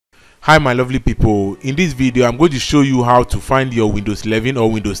Hi my lovely people, in this video I'm going to show you how to find your Windows 11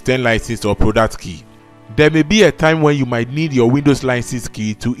 or Windows 10 license or product key. There may be a time when you might need your Windows license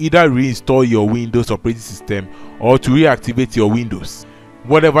key to either reinstall your Windows operating system or to reactivate your Windows.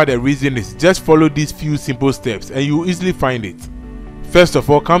 Whatever the reason is, just follow these few simple steps and you will easily find it. First of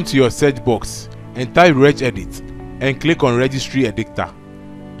all, come to your search box and type Regedit and click on Registry Editor.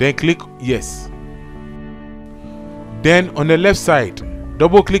 Then click Yes. Then on the left side,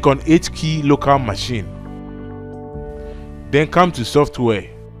 double click on HKey local machine. Then come to software.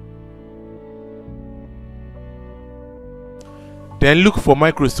 Then look for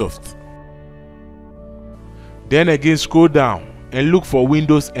Microsoft. Then again scroll down and look for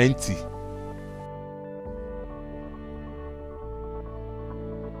Windows NT.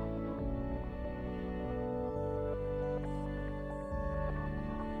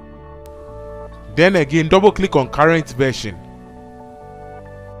 Then again double click on CurrentVersion.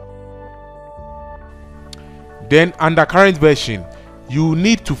 Then under CurrentVersion, you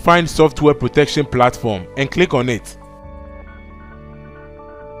need to find SoftwareProtectionPlatform and click on it.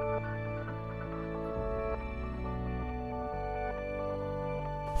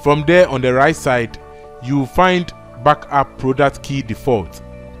 From there on the right side, you will find BackupProductKeyDefault.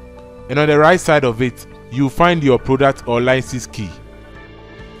 And on the right side of it, you will find your product or license key.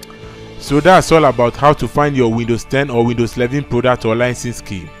 So that's all about how to find your Windows 10 or Windows 11 product or license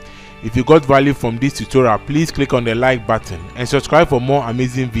key. If you got value from this tutorial, please click on the like button and subscribe for more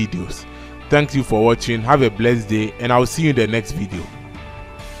amazing videos. Thank you for watching, have a blessed day, and I will see you in the next video.